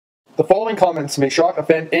The following comments may shock,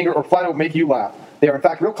 offend, anger, or flat out make you laugh. They are in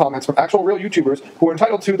fact real comments from actual real YouTubers who are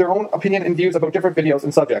entitled to their own opinion and views about different videos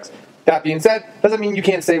and subjects. That being said, doesn't mean you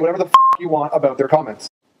can't say whatever the you want about their comments.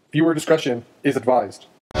 Viewer discretion is advised.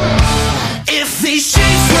 If these sheets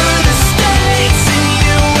were the stakes and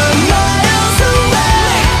you were miles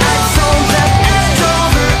away, I'd fold that end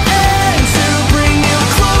over end to bring you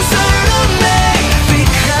closer to me,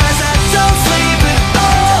 because I don't sleep at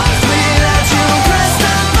all without you pressed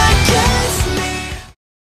up against me.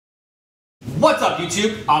 What's up,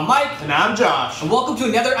 YouTube? I'm Mike. And I'm Josh. And welcome to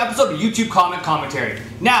another episode of YouTube Comment Commentary.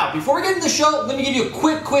 Now, before we get into the show, let me give you a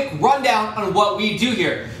quick rundown on what we do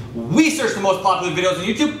here. We search the most popular videos on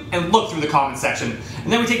YouTube and look through the comment section.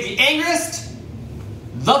 And then we take the angriest,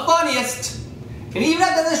 the funniest, and even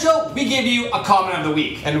at the end of the show, we give you a comment of the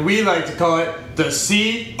week. And we like to call it the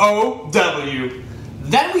COW.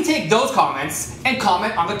 Then we take those comments and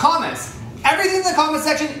comment on the comments. Everything in the comment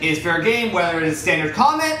section is fair game, whether it is standard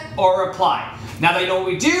comment or reply. Now that you know what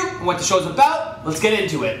we do and what the show's about, let's get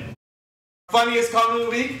into it. Funniest comment of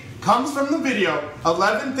the week comes from the video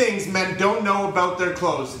 11 things men don't know about their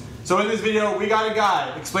clothes. So in this video we got a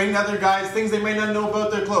guy explaining to other guys things they might not know about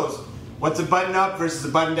their clothes. What's a button up versus a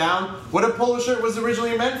button down? What a polo shirt was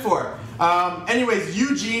originally meant for. Anyways,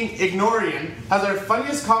 Eugene Ignorian has our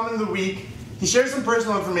funniest comment of the week. He shares some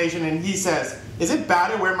personal information and he says, "Is it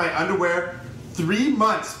bad to wear my underwear 3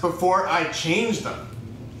 months before I change them?"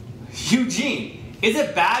 Eugene, is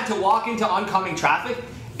it bad to walk into oncoming traffic?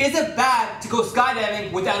 Is it bad to go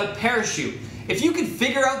skydiving without a parachute? If you can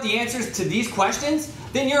figure out the answers to these questions,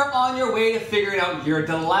 then you're on your way to figuring out your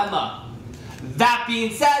dilemma. That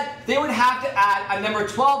being said, they would have to add a number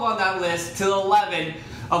 12 on that list to the 11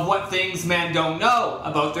 of what things men don't know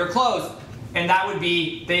about their clothes. And that would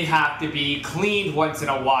be, they have to be cleaned once in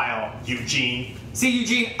a while, Eugene. See,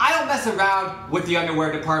 Eugene, I don't mess around with the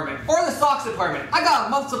underwear department or the socks department. I got a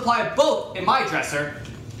month's supply of both in my dresser.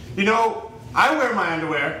 You know, I wear my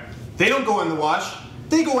underwear. They don't go in the wash.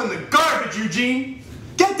 They go in the garbage, Eugene.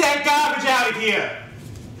 Get that garbage out of here.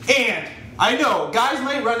 And I know guys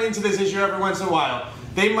might run into this issue every once in a while.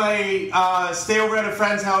 They might stay over at a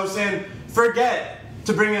friend's house and forget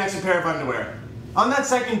to bring an extra pair of underwear. On that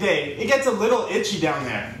second day, it gets a little itchy down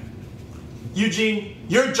there. Eugene,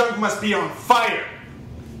 your junk must be on fire.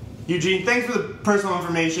 Eugene, thanks for the personal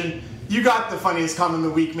information. You got the funniest comment of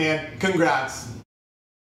the week, man. Congrats.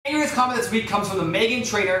 Angriest comment this week comes from the Megan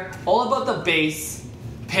Trainor, All About the Bass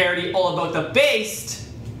parody, All About the Based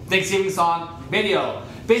Thanksgiving song video.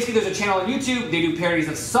 Basically, there's a channel on YouTube, they do parodies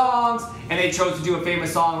of songs, and they chose to do a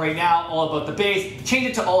famous song right now, All About the Bass, change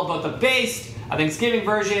it to All About the Based, a Thanksgiving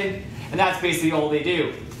version, and that's basically all they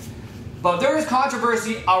do. But there is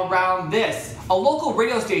controversy around this. A local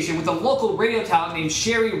radio station with a local radio talent named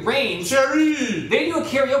Sherry Rains, they do a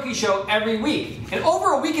karaoke show every week. And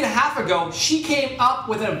over a week and a half ago, she came up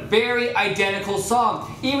with a very identical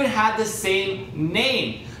song, even had the same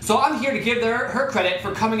name. So I'm here to give her credit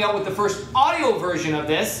for coming out with the first audio version of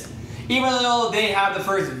this, even though they have the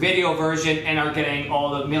first video version and are getting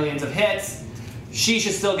all the millions of hits. She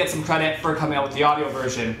should still get some credit for coming out with the audio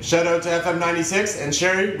version. Shout out to FM 96, and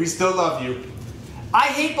Sherry, we still love you. I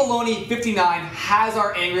Hate Baloney 59 has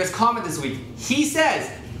our angriest comment this week. He says,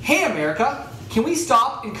 "Hey America, can we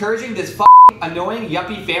stop encouraging this f***ing annoying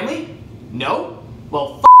yuppie family? No?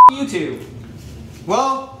 Well, f*** you too."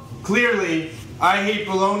 Well, clearly, I Hate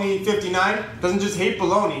Baloney 59 doesn't just hate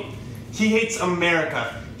baloney, he hates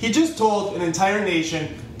America. He just told an entire nation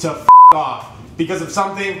to f*** off because of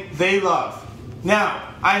something they love. Now,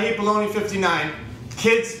 I Hate Baloney 59,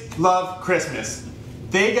 kids love Christmas.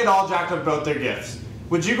 They get all jacked up about their gifts.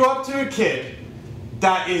 Would you go up to a kid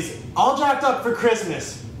that is all jacked up for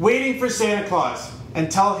Christmas, waiting for Santa Claus, and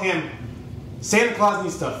tell him Santa Claus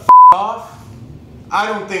needs to f*** off? I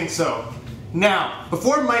don't think so. Now,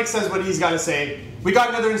 before Mike says what he's got to say, we got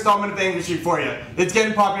another installment of Angry Street for you. It's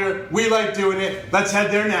getting popular. We like doing it. Let's head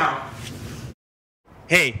there now.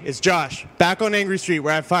 Hey, it's Josh, back on Angry Street,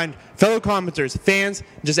 where I find fellow commenters, fans,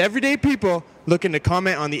 just everyday people looking to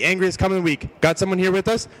comment on the angriest comment of the week. Got someone here with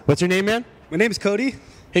us? What's your name, man? My name's Cody.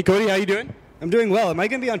 Hey, Cody, how you doing? I'm doing well. Am I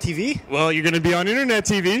going to be on TV? Well, you're going to be on internet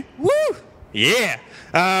TV. Woo! Yeah.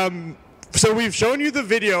 So we've shown you the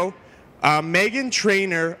video, Megan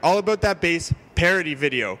Trainor, All About That Bass parody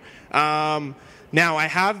video. Now, I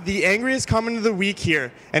have the angriest comment of the week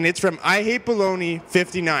here, and it's from I Hate Baloney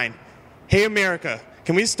 59. Hey, America.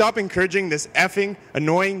 Can we stop encouraging this effing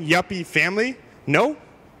annoying yuppie family? No?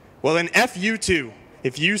 Well then F you too.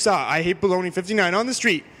 If you saw I Hate Baloney 59 on the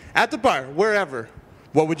street, at the bar, wherever,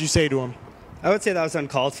 what would you say to him? I would say that was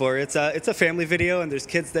uncalled for. It's a family video, and there's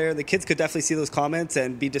kids there. The kids could definitely see those comments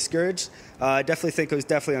and be discouraged. I definitely think it was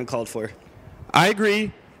definitely uncalled for. I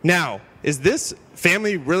agree. Now, is this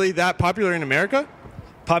family really that popular in America?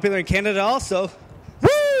 Popular in Canada also.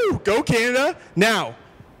 Woo! Go Canada! Now,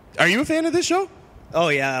 are you a fan of this show? Oh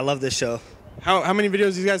yeah, I love this show. How many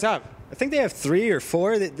videos do you guys have? I think they have 3 or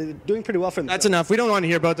 4. They're doing pretty well for them. That's enough. We don't want to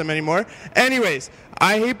hear about them anymore. Anyways,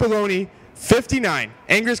 I Hate Baloney 59.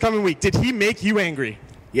 Anger is coming week. Did he make you angry?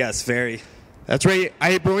 Yes, very. That's right.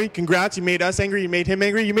 I Hate Baloney. Congrats. You made us angry. You made him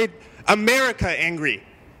angry. You made America angry.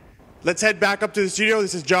 Let's head back up to the studio.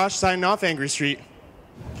 This is Josh signing off Angry Street.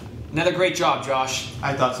 Another great job, Josh.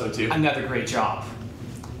 I thought so too. Another great job.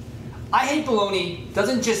 I Hate Baloney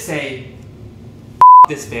doesn't just say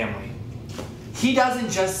this family. He doesn't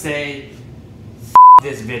just say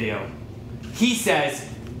this video. He says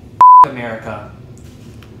America.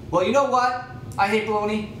 Well, you know what? I Hate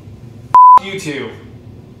Baloney. You too.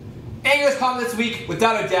 Anger's comment this week,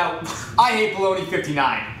 without a doubt, I Hate Baloney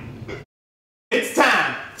 59. It's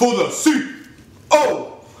time for the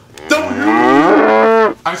C-O-W.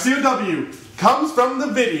 Our C-O-W comes from the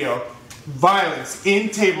video Violence in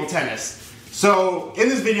Table Tennis. So, in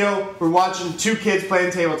this video, we're watching 2 kids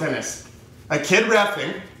playing table tennis. A kid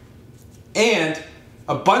reffing, and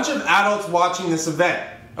a bunch of adults watching this event,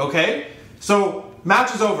 okay? So,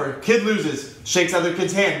 match is over, kid loses, shakes other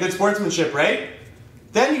kid's hand, good sportsmanship, right?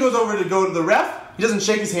 Then he goes over to go to the ref, he doesn't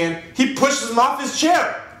shake his hand, he pushes him off his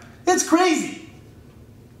chair. It's crazy.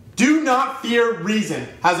 Do not fear reason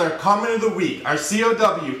has our comment of the week, our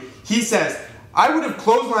COW. He says, I would have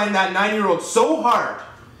clotheslined that 9-year-old so hard,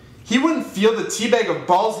 he wouldn't feel the teabag of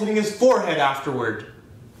balls hitting his forehead afterward.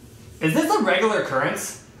 Is this a regular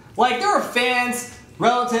occurrence? Like, there are fans,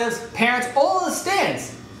 relatives, parents, all in the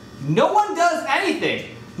stands. No one does anything.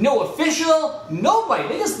 No official, nobody.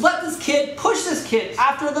 They just let this kid push this kid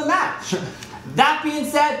after the match. That being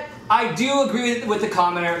said, I do agree with the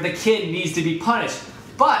commenter. The kid needs to be punished.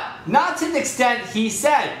 But not to the extent he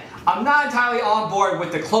said. I'm not entirely on board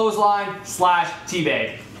with the clothesline /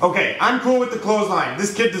 teabag. Okay, I'm cool with the clothesline.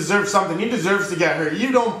 This kid deserves something. He deserves to get hurt.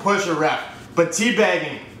 You don't push a ref. But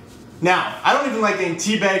teabagging. Now, I don't even like getting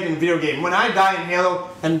teabagged in a video game. When I die in Halo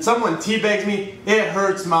and someone teabags me, it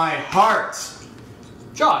hurts my heart.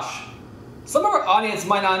 Josh, some of our audience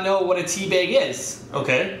might not know what a teabag is.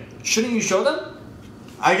 Okay. Shouldn't you show them?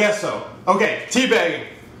 I guess so. Okay, teabagging.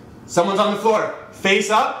 Someone's on the floor. Face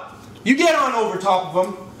up. You get on over top of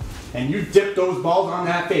them, and you dip those balls on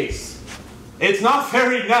that face. It's not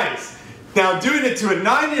very nice. Now, doing it to a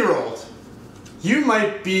 9-year-old, you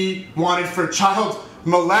might be wanted for child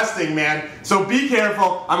molesting, man. So be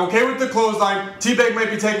careful. I'm okay with the clothesline. Teabag might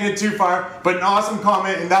be taking it too far, but an awesome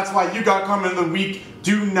comment, and that's why you got comment of the week.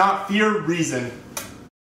 Do not fear reason. If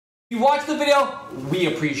you watched the video, we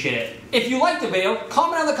appreciate it. If you liked the video,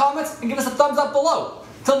 comment in the comments and give us a thumbs up below.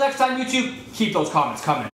 Till next time, YouTube, keep those comments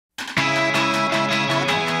coming.